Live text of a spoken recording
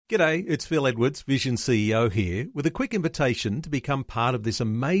G'day, it's Phil Edwards, Vision CEO here, with a quick invitation to become part of this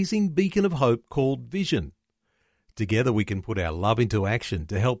amazing beacon of hope called Vision. Together we can put our love into action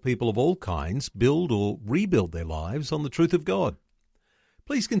to help people of all kinds build or rebuild their lives on the truth of God.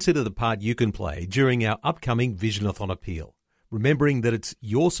 Please consider the part you can play during our upcoming Visionathon appeal, remembering that it's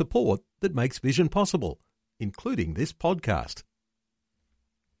your support that makes Vision possible, including this podcast.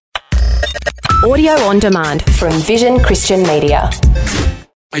 Audio on demand from Vision Christian Media.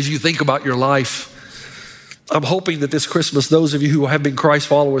 As you think about your life, I'm hoping that this Christmas, those of you who have been Christ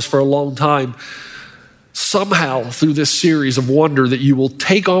followers for a long time, somehow through this series of wonder that you will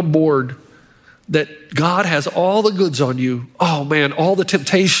take on board that God has all the goods on you. Oh man, all the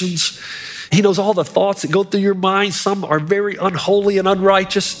temptations. He knows all the thoughts that go through your mind. Some are very unholy and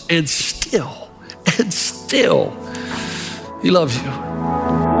unrighteous, and still, He loves you.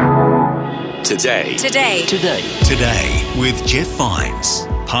 Today with Jeff Vines,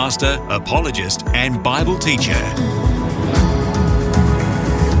 pastor, apologist, and Bible teacher.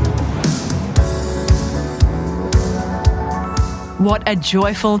 What a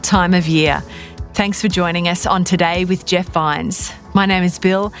joyful time of year. Thanks for joining us on Today with Jeff Vines. My name is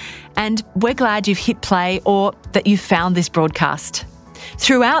Bill, and we're glad you've hit play or that you've found this broadcast.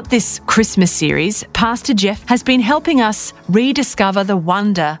 Throughout this Christmas series, Pastor Jeff has been helping us rediscover the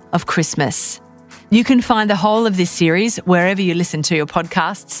wonder of Christmas. You can find the whole of this series wherever you listen to your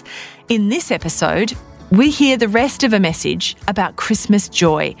podcasts. In this episode, we hear the rest of a message about Christmas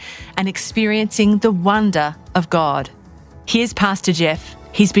joy and experiencing the wonder of God. Here's Pastor Jeff.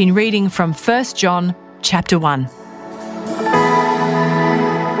 He's been reading from 1 John chapter 1.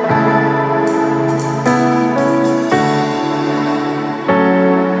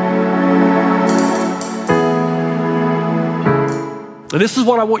 And this is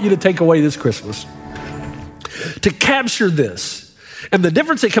what I want you to take away this Christmas. To capture this and the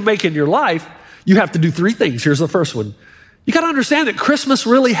difference it can make in your life, you have to do three things. Here's the first one. You got to understand that Christmas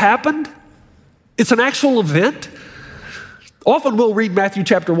really happened. It's an actual event. Often we'll read Matthew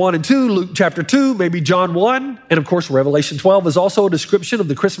chapter 1 and 2, Luke chapter 2, maybe John 1, and of course Revelation 12 is also a description of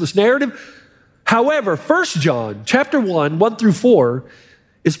the Christmas narrative. However, 1 John chapter 1, 1 through 4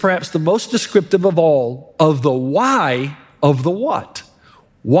 is perhaps the most descriptive of all of the why of the what.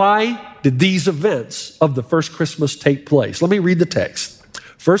 Why did these events of the first Christmas take place? Let me read the text.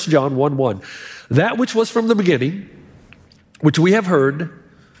 1 John 1:1. That which was from the beginning, which we have heard,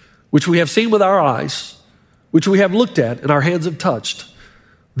 which we have seen with our eyes, which we have looked at and our hands have touched,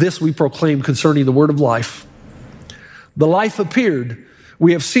 this we proclaim concerning the word of life. The life appeared,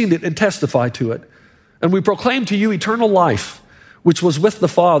 we have seen it and testify to it. And we proclaim to you eternal life, which was with the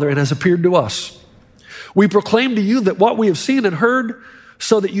Father and has appeared to us. We proclaim to you that what we have seen and heard,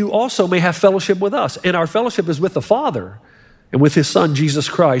 so that you also may have fellowship with us. And our fellowship is with the Father and with his Son, Jesus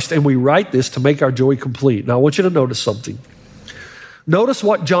Christ. And we write this to make our joy complete. Now, I want you to notice something. Notice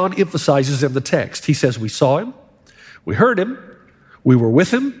what John emphasizes in the text. He says, we saw him, we heard him, we were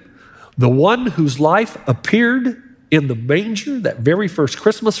with him, the one whose life appeared in the manger that very first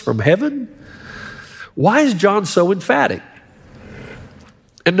Christmas from heaven. Why is John so emphatic?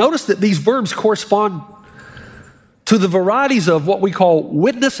 And notice that these verbs correspond to the varieties of what we call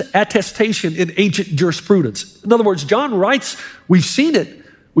witness attestation in ancient jurisprudence. In other words, John writes, we've seen it,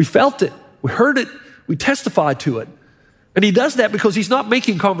 we felt it, we heard it, we testified to it. And he does that because he's not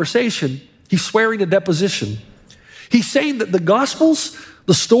making conversation, he's swearing a deposition. He's saying that the Gospels,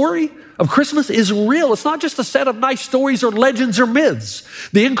 the story of Christmas is real. It's not just a set of nice stories or legends or myths.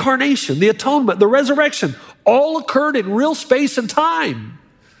 The incarnation, the atonement, the resurrection, all occurred in real space and time.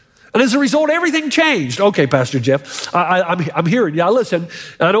 And as a result, everything changed. Okay, Pastor Jeff, I'm hearing you. Listen,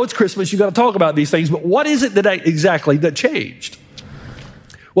 I know it's Christmas. You got to talk about these things, but what is it exactly that changed?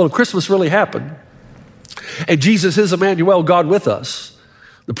 Well, if Christmas really happened, and Jesus is Emmanuel, God with us,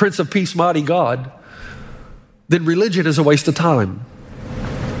 the Prince of Peace, mighty God, then religion is a waste of time,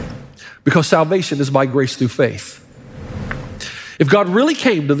 because salvation is by grace through faith. If God really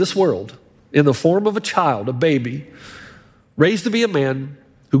came to this world in the form of a child, a baby, raised to be a man,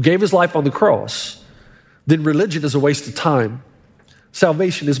 who gave his life on the cross, then religion is a waste of time.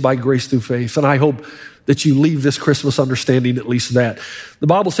 Salvation is by grace through faith. And I hope that you leave this Christmas understanding at least that. The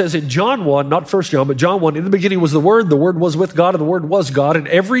Bible says in John 1, not 1 John, but John 1, in the beginning was the Word was with God, and the Word was God. And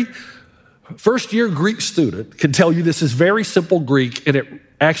every first-year Greek student can tell you this is very simple Greek, and it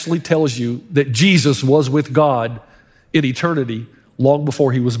actually tells you that Jesus was with God in eternity long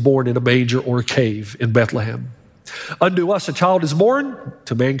before he was born in a manger or a cave in Bethlehem. Unto us a child is born,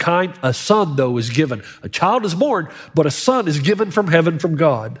 to mankind a son, though, is given. A child is born, but a son is given from heaven, from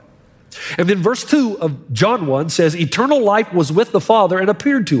God. And then verse 2 of John 1 says, eternal life was with the Father and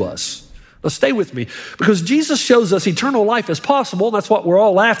appeared to us. Now stay with me, because Jesus shows us eternal life is possible, and that's what we're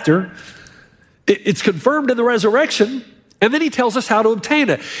all after. It's confirmed in the resurrection, and then he tells us how to obtain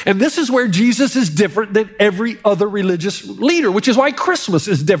it. And this is where Jesus is different than every other religious leader, which is why Christmas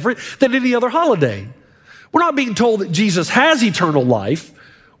is different than any other holiday. We're not being told that Jesus has eternal life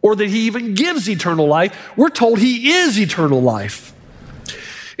or that he even gives eternal life. We're told he is eternal life.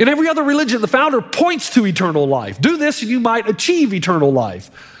 In every other religion, the founder points to eternal life. Do this and you might achieve eternal life.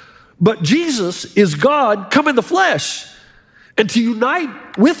 But Jesus is God come in the flesh. And to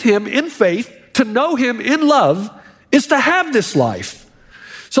unite with him in faith, to know him in love, is to have this life.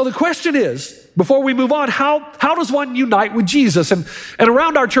 So the question is, before we move on, how does one unite with Jesus? And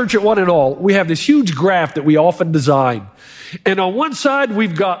around our church at One and All, we have this huge graph that we often design. And on one side,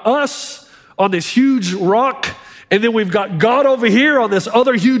 we've got us on this huge rock, and then we've got God over here on this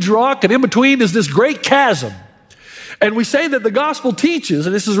other huge rock, and in between is this great chasm. And we say that the gospel teaches,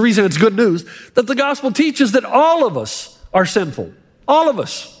 and this is the reason it's good news, that the gospel teaches that all of us are sinful. All of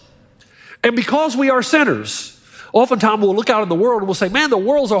us. And because we are sinners, oftentimes we'll look out in the world and we'll say, man, the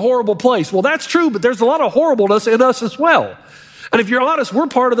world's a horrible place. Well, that's true, but there's a lot of horribleness in us as well. And if you're honest, we're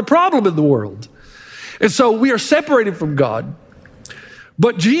part of the problem in the world. And so we are separated from God.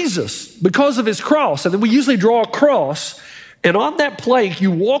 But Jesus, because of his cross, and then we usually draw a cross, and on that plank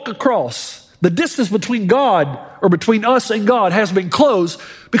you walk across, the distance between God or between us and God has been closed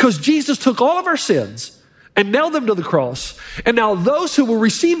because Jesus took all of our sins and nailed them to the cross. And now those who will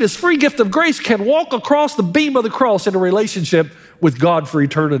receive his free gift of grace can walk across the beam of the cross in a relationship with God for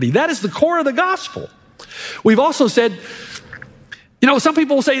eternity. That is the core of the gospel. We've also said, some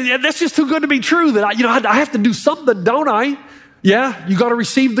people will say, yeah, that's just too good to be true that I have to do something, don't I? Yeah, you got to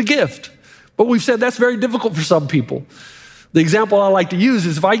receive the gift. But we've said that's very difficult for some people. The example I like to use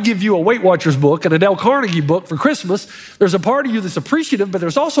is if I give you a Weight Watchers book and a Dale Carnegie book for Christmas, there's a part of you that's appreciative, but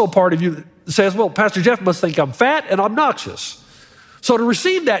there's also a part of you that says, well, Pastor Jeff must think I'm fat and obnoxious. So to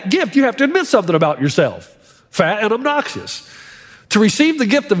receive that gift, you have to admit something about yourself, fat and obnoxious. To receive the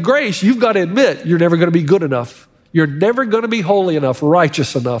gift of grace, you've got to admit you're never going to be good enough. You're never going to be holy enough,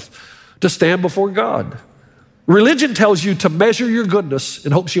 righteous enough to stand before God. Religion tells you to measure your goodness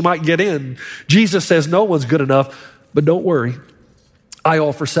in hopes you might get in. Jesus says no one's good enough. But don't worry, I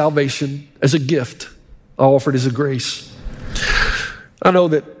offer salvation as a gift. I offer it as a grace. I know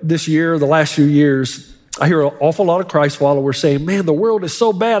that this year, the last few years, I hear an awful lot of Christ followers saying, man, the world is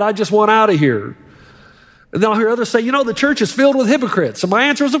so bad, I just want out of here. And then I'll hear others say, the church is filled with hypocrites. And my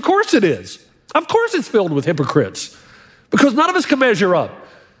answer is, of course it is. Of course it's filled with hypocrites. Because none of us can measure up.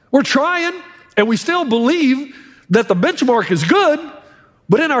 We're trying, and we still believe that the benchmark is good.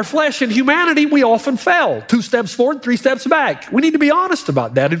 But in our flesh and humanity, we often fail. 2 steps forward, 3 steps back. We need to be honest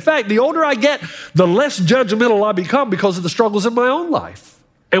about that. In fact, the older I get, the less judgmental I become because of the struggles in my own life.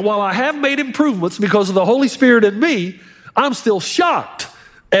 And while I have made improvements because of the Holy Spirit in me, I'm still shocked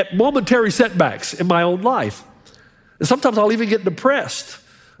at momentary setbacks in my own life. And sometimes I'll even get depressed.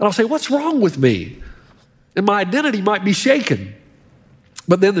 And I'll say, what's wrong with me? And my identity might be shaken.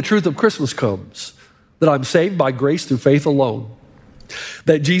 But then the truth of Christmas comes, that I'm saved by grace through faith alone.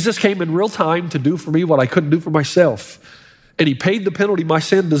 That Jesus came in real time to do for me what I couldn't do for myself. And he paid the penalty my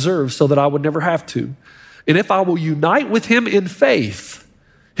sin deserves so that I would never have to. And if I will unite with him in faith,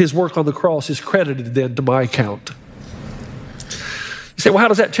 his work on the cross is credited then to my account. You say, well, how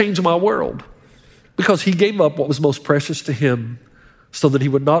does that change my world? Because he gave up what was most precious to him so that he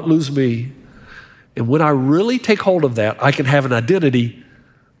would not lose me. And when I really take hold of that, I can have an identity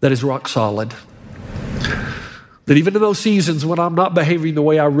that is rock solid. That even in those seasons when I'm not behaving the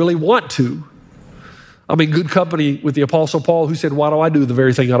way I really want to, I'm in good company with the Apostle Paul, who said, why do I do the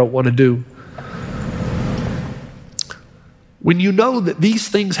very thing I don't want to do? When you know that these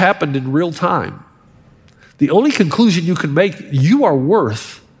things happened in real time, the only conclusion you can make, you are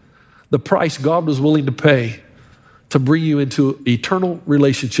worth the price God was willing to pay to bring you into eternal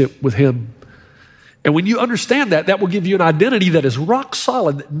relationship with him. And when you understand that, that will give you an identity that is rock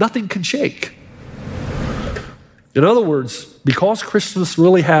solid, that nothing can shake. In other words, because Christmas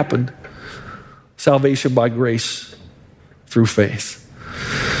really happened, salvation by grace through faith.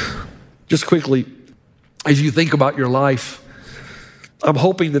 Just quickly, as you think about your life, I'm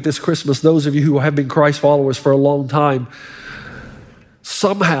hoping that this Christmas, those of you who have been Christ followers for a long time,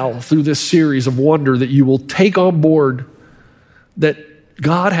 somehow through this series of wonder that you will take on board that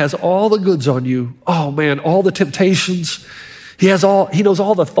God has all the goods on you. Oh man, all the temptations. He knows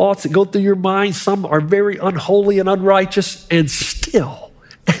all the thoughts that go through your mind. Some are very unholy and unrighteous, and still,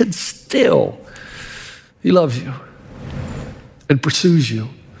 he loves you and pursues you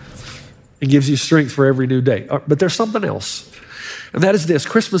and gives you strength for every new day. But there's something else. And that is this.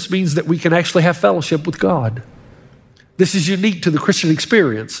 Christmas means that we can actually have fellowship with God. This is unique to the Christian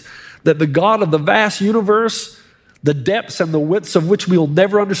experience, that the God of the vast universe, the depths and the widths of which we'll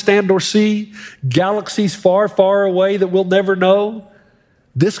never understand or see, galaxies far, far away that we'll never know,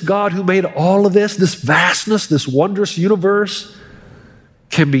 this God who made all of this vastness, this wondrous universe,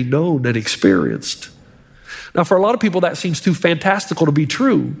 can be known and experienced. Now, for a lot of people, that seems too fantastical to be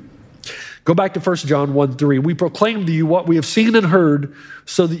true. Go back to 1 John 1:3. We proclaim to you what we have seen and heard,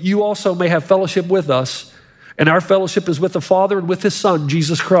 so that you also may have fellowship with us. And our fellowship is with the Father and with his Son,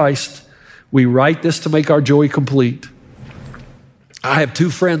 Jesus Christ. We write this to make our joy complete. I have two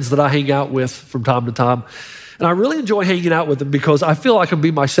friends that I hang out with from time to time, and I really enjoy hanging out with them because I feel I can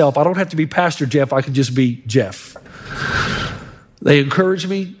be myself. I don't have to be Pastor Jeff. I can just be Jeff. They encourage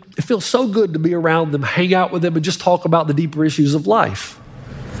me. It feels so good to be around them, hang out with them, and just talk about the deeper issues of life.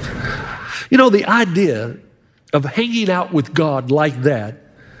 You know, the idea of hanging out with God like that,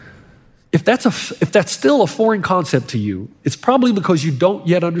 if that's still a foreign concept to you, it's probably because you don't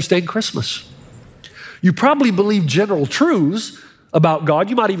yet understand Christmas. You probably believe general truths about God.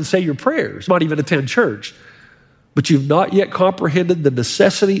 You might even say your prayers, you might even attend church, but you've not yet comprehended the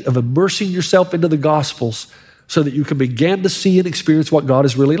necessity of immersing yourself into the Gospels so that you can begin to see and experience what God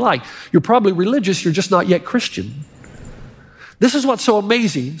is really like. You're probably religious, you're just not yet Christian. This is what's so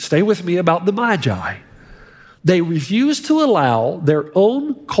amazing, stay with me, about the Magi. They refuse to allow their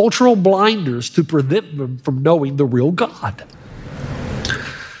own cultural blinders to prevent them from knowing the real God.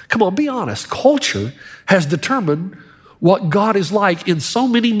 Come on, be honest. Culture has determined what God is like in so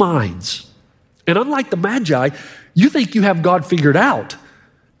many minds. And unlike the Magi, you think you have God figured out.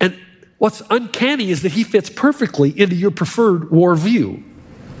 And what's uncanny is that he fits perfectly into your preferred worldview.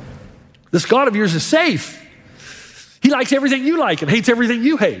 This God of yours is safe. He likes everything you like and hates everything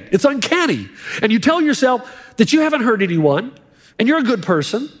you hate. It's uncanny. And you tell yourself that you haven't hurt anyone, and you're a good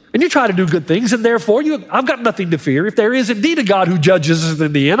person, and you try to do good things, and therefore I've got nothing to fear. If there is indeed a God who judges us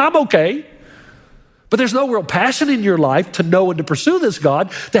in the end, I'm okay. But there's no real passion in your life to know and to pursue this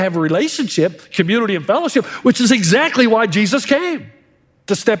God, to have a relationship, community, and fellowship, which is exactly why Jesus came,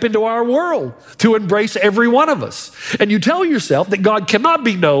 to step into our world, to embrace every one of us. And you tell yourself that God cannot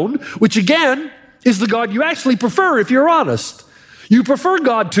be known, which again is the God you actually prefer if you're honest. You prefer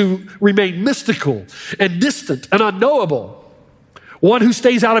God to remain mystical and distant and unknowable, one who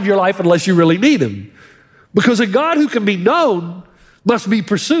stays out of your life unless you really need him. Because a God who can be known must be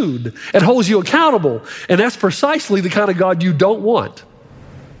pursued and holds you accountable, and that's precisely the kind of God you don't want.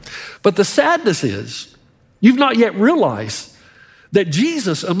 But the sadness is, you've not yet realized that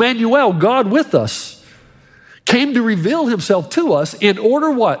Jesus, Emmanuel, God with us, came to reveal himself to us in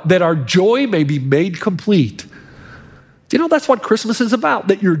order what? That our joy may be made complete. Do you know that's what Christmas is about?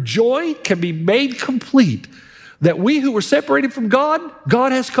 That your joy can be made complete. That we who were separated from God,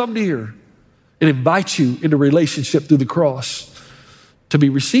 God has come near and invites you into relationship through the cross to be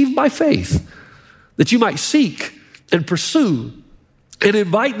received by faith, that you might seek and pursue and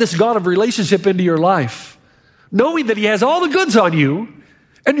invite this God of relationship into your life, knowing that he has all the goods on you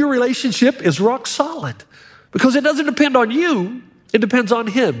and your relationship is rock solid. Because it doesn't depend on you, it depends on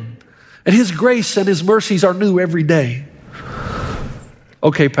him. And his grace and his mercies are new every day.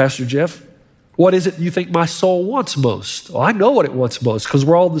 Okay, Pastor Jeff, what is it you think my soul wants most? Oh, I know what it wants most because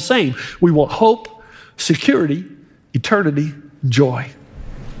we're all the same. We want hope, security, eternity, joy.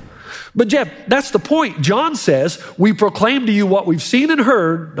 But Jeff, that's the point. John says, we proclaim to you what we've seen and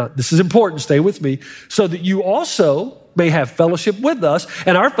heard. Now, this is important, stay with me, so that you also may have fellowship with us,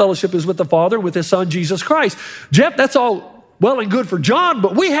 and our fellowship is with the Father, with his Son, Jesus Christ. Jeff, that's all well and good for John,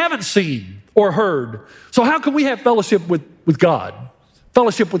 but we haven't seen or heard. So how can we have fellowship with God?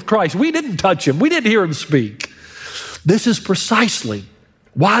 Fellowship with Christ? We didn't touch him. We didn't hear him speak. This is precisely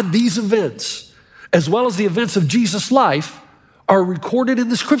why these events, as well as the events of Jesus' life, are recorded in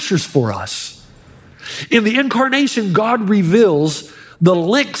the scriptures for us. In the incarnation, God reveals the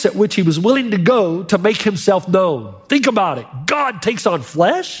lengths at which he was willing to go to make himself known. Think about it. God takes on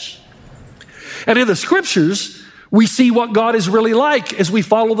flesh. And in the scriptures, we see what God is really like as we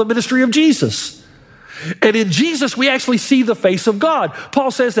follow the ministry of Jesus. And in Jesus, we actually see the face of God. Paul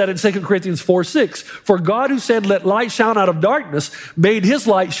says that in 2 Corinthians 4:6. For God who said, let light shine out of darkness, made his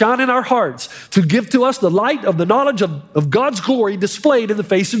light shine in our hearts to give to us the light of the knowledge of God's glory displayed in the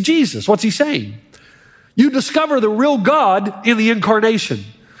face of Jesus. What's he saying? You discover the real God in the incarnation.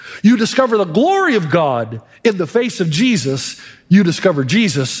 You discover the glory of God in the face of Jesus. You discover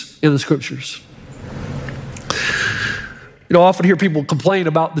Jesus in the scriptures. You know, I often hear people complain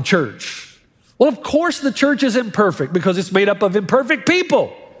about the church. Well, of course the church is imperfect because it's made up of imperfect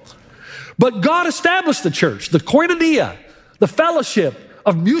people. But God established the church, the koinonia, the fellowship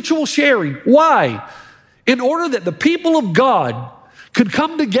of mutual sharing. Why? In order that the people of God could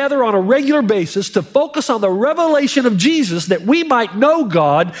come together on a regular basis to focus on the revelation of Jesus, that we might know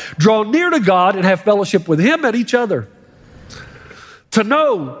God, draw near to God, and have fellowship with Him and each other. To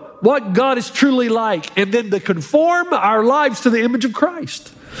know what God is truly like, and then to conform our lives to the image of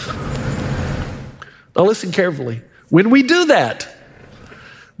Christ. Now listen carefully. When we do that,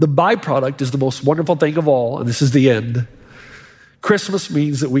 the byproduct is the most wonderful thing of all, and this is the end. Christmas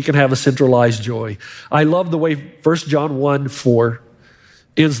means that we can have a centralized joy. I love the way 1 John 1:4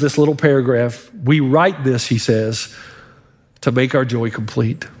 ends this little paragraph. We write this, he says, to make our joy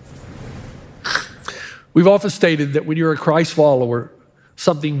complete. We've often stated that when you're a Christ follower,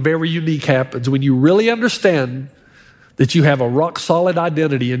 something very unique happens when you really understand that you have a rock-solid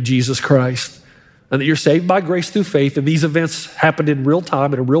identity in Jesus Christ and that you're saved by grace through faith, and these events happened in real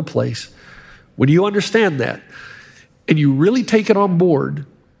time in a real place. When you understand that and you really take it on board,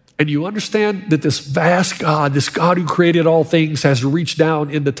 and you understand that this vast God, this God who created all things, has reached down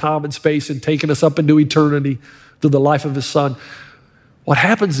into time and space and taken us up into eternity through the life of His Son, what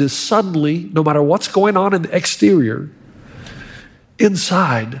happens is suddenly, no matter what's going on in the exterior,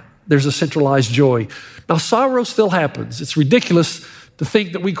 inside, there's a centralized joy. Now, sorrow still happens. It's ridiculous to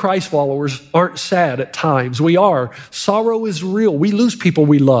think that we Christ followers aren't sad at times. We are. Sorrow is real. We lose people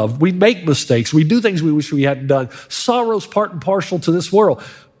we love. We make mistakes. We do things we wish we hadn't done. Sorrow's part and parcel to this world.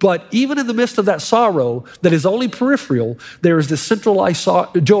 But even in the midst of that sorrow that is only peripheral, there is this centralized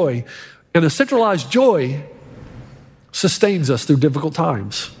joy. And the centralized joy sustains us through difficult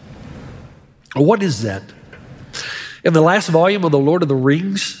times. What is that? In the last volume of The Lord of the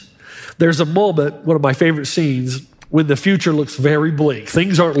Rings, there's a moment, one of my favorite scenes, when the future looks very bleak.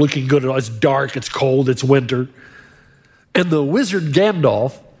 Things aren't looking good at all. It's dark, it's cold, it's winter. And the wizard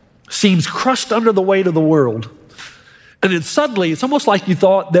Gandalf seems crushed under the weight of the world. And then suddenly, it's almost like you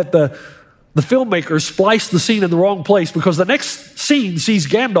thought that the filmmakers spliced the scene in the wrong place, because the next scene sees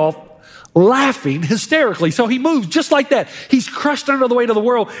Gandalf laughing hysterically. So he moves just like that. He's crushed under the weight of the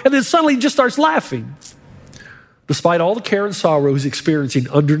world, and then suddenly he just starts laughing. Despite all the care and sorrow he's experiencing,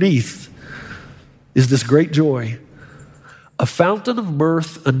 underneath is this great joy. A fountain of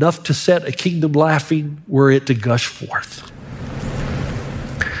mirth enough to set a kingdom laughing were it to gush forth.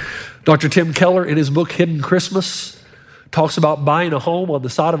 Dr. Tim Keller, in his book Hidden Christmas, talks about buying a home on the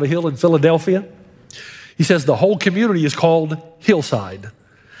side of a hill in Philadelphia. He says the whole community is called Hillside.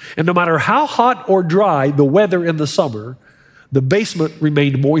 And no matter how hot or dry the weather in the summer, the basement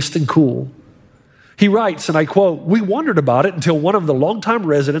remained moist and cool. He writes, and I quote, "We wondered about it until one of the longtime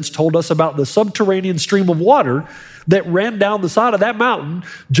residents told us about the subterranean stream of water that ran down the side of that mountain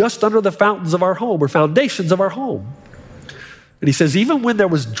just under the fountains of our home, or foundations of our home." And he says, even when there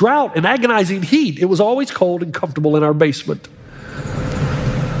was drought and agonizing heat, it was always cold and comfortable in our basement.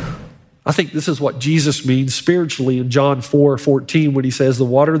 I think this is what Jesus means spiritually in John 4:14 when he says, "The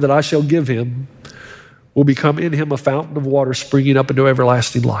water that I shall give him will become in him a fountain of water springing up into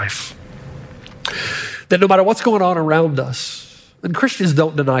everlasting life." That no matter what's going on around us, and Christians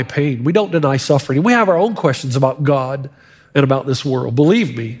don't deny pain, we don't deny suffering. We have our own questions about God and about this world,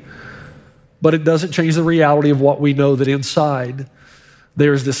 believe me. But it doesn't change the reality of what we know, that inside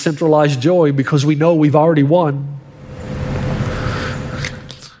there's this centralized joy because we know we've already won.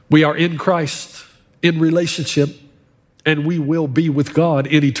 We are in Christ, in relationship, and we will be with God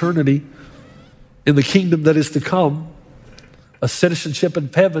in eternity, in the kingdom that is to come, a citizenship in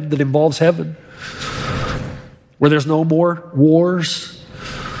heaven that involves heaven, where there's no more wars,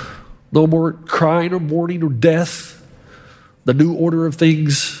 no more crying or mourning or death. The new order of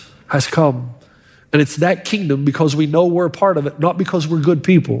things has come. And it's that kingdom because we know we're a part of it, not because we're good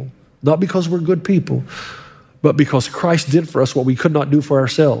people, but because Christ did for us what we could not do for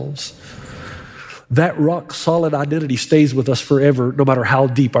ourselves. That rock solid identity stays with us forever, no matter how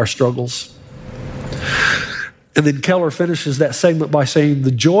deep our struggles. And then Keller finishes that segment by saying,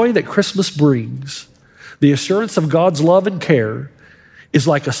 the joy that Christmas brings, the assurance of God's love and care, is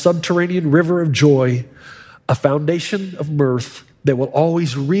like a subterranean river of joy, a foundation of mirth that will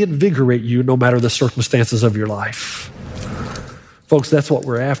always reinvigorate you no matter the circumstances of your life. Folks, that's what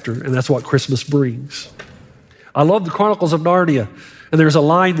we're after, and that's what Christmas brings. I love the Chronicles of Narnia, and there's a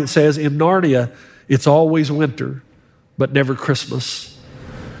line that says, in Narnia, it's always winter, but never Christmas.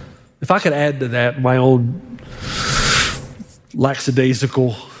 If I could add to that my own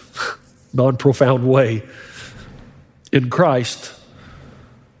lackadaisical, non-profound way, in Christ,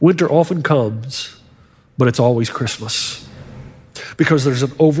 winter often comes, but it's always Christmas. Because there's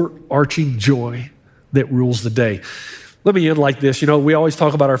an overarching joy that rules the day. Let me end like this. We always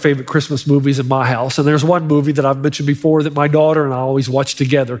talk about our favorite Christmas movies in my house, and there's one movie that I've mentioned before that my daughter and I always watch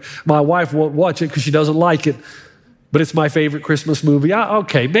together. My wife won't watch it because she doesn't like it, but it's my favorite Christmas movie.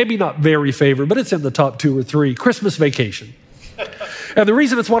 Okay, maybe not very favorite, but it's in the top 2 or 3. Christmas Vacation. And the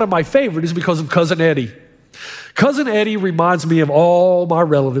reason it's one of my favorite is because of Cousin Eddie. Cousin Eddie reminds me of all my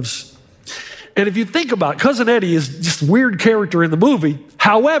relatives. And if you think about it, Cousin Eddie is just a weird character in the movie.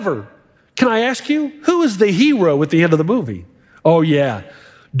 However, can I ask you, who is the hero at the end of the movie? Oh yeah,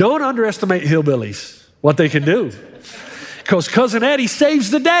 don't underestimate hillbillies, what they can do. Because Cousin Eddie saves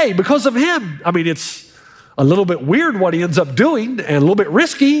the day because of him. I mean, it's a little bit weird what he ends up doing and a little bit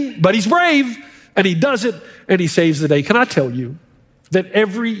risky, but he's brave and he does it and he saves the day. Can I tell you that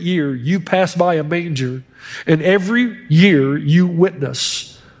every year you pass by a manger and every year you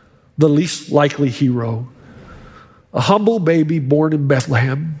witness the least likely hero, a humble baby born in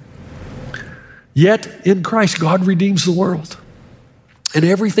Bethlehem. Yet in Christ, God redeems the world. And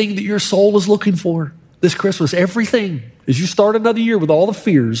everything that your soul is looking for this Christmas, everything, as you start another year with all the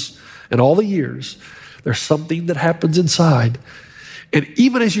fears and all the years, there's something that happens inside. And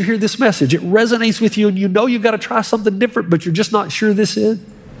even as you hear this message, it resonates with you and you know you've got to try something different, but you're just not sure this is.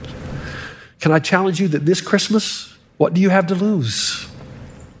 Can I challenge you that this Christmas, what do you have to lose?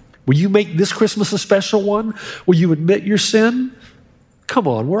 Will you make this Christmas a special one? Will you admit your sin? Come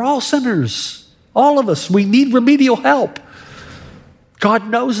on, we're all sinners. All of us, we need remedial help. God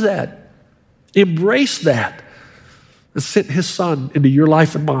knows that. Embrace that and sent his son into your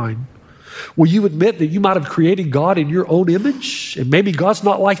life and mine. Will you admit that you might have created God in your own image and maybe God's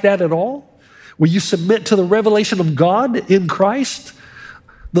not like that at all? Will you submit to the revelation of God in Christ?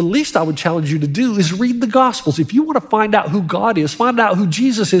 The least I would challenge you to do is read the Gospels. If you want to find out who God is, find out who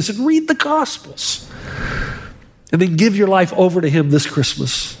Jesus is, and read the Gospels. And then give your life over to him this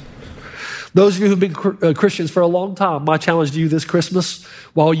Christmas. Those of you who've been Christians for a long time, my challenge to you this Christmas,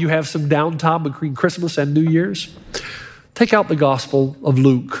 while you have some downtime between Christmas and New Year's, take out the Gospel of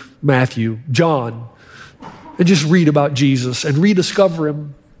Luke, Matthew, John, and just read about Jesus and rediscover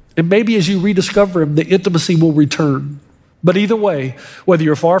him. And maybe as you rediscover him, the intimacy will return. But either way, whether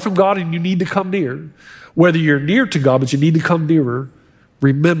you're far from God and you need to come near, whether you're near to God but you need to come nearer,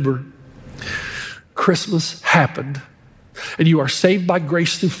 remember, Christmas happened, and you are saved by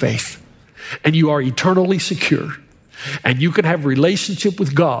grace through faith. And you are eternally secure. And you can have a relationship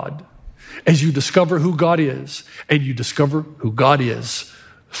with God as you discover who God is. And you discover who God is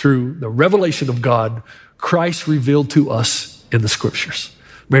through the revelation of God, Christ revealed to us in the scriptures.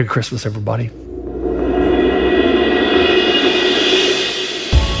 Merry Christmas, everybody.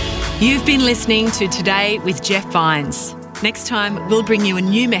 You've been listening to Today with Jeff Vines. Next time, we'll bring you a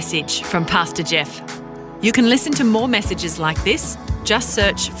new message from Pastor Jeff. You can listen to more messages like this. Just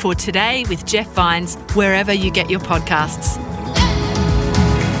search for Today with Jeff Vines wherever you get your podcasts.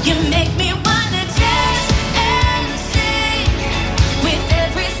 You make me wanna dance and sing with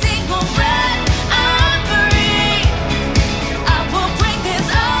every single breath I breathe. I will bring this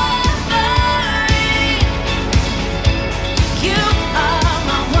offering. You are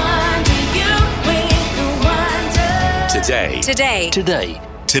my wonder, you with the wonder.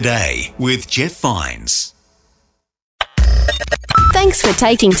 Today with Jeff Vines. Thanks for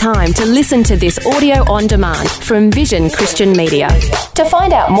taking time to listen to this audio on demand from Vision Christian Media. To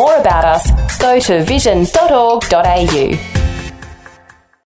find out more about us, go to vision.org.au.